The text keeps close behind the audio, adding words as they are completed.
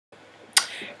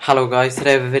Hello guys,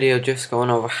 today I have a video just going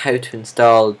over how to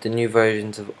install the new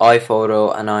versions of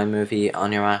iPhoto and iMovie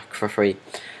on your Mac for free.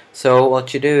 So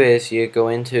what you do is you go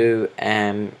into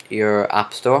your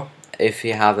App Store, if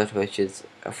you have it, which is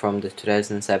from the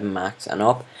 2007 Max and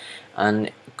up, and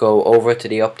go over to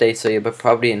the updates. So you'll be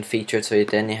probably in featured, so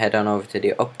then you head on over to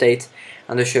the updates,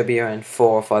 and there should be around 4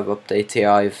 or 5 updates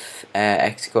here. I've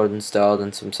Xcode installed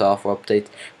and some software updates,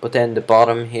 but then the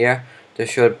bottom here there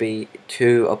should be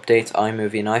 2 updates,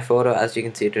 iMovie and iPhoto. As you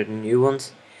can see, they're the new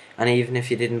ones, and even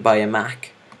if you didn't buy a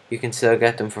Mac, you can still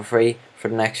get them for free for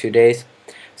the next few days.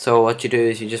 So what you do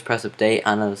is you just press update,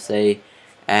 and it'll say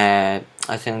I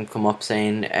think come up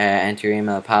saying enter your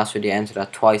email and password. You enter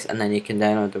that twice, and then you can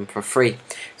download them for free.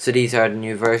 So these are the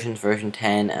new versions, version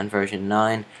 10 and version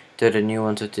 9. They're the new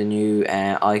ones with the new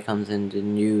icons and the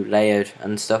new layout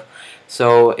and stuff.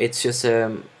 So it's just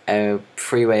a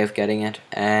free way of getting it.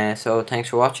 So thanks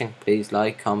for watching. Please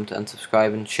like, comment and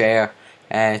subscribe and share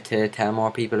to tell more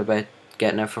people about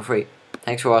getting it for free.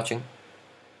 Thanks for watching.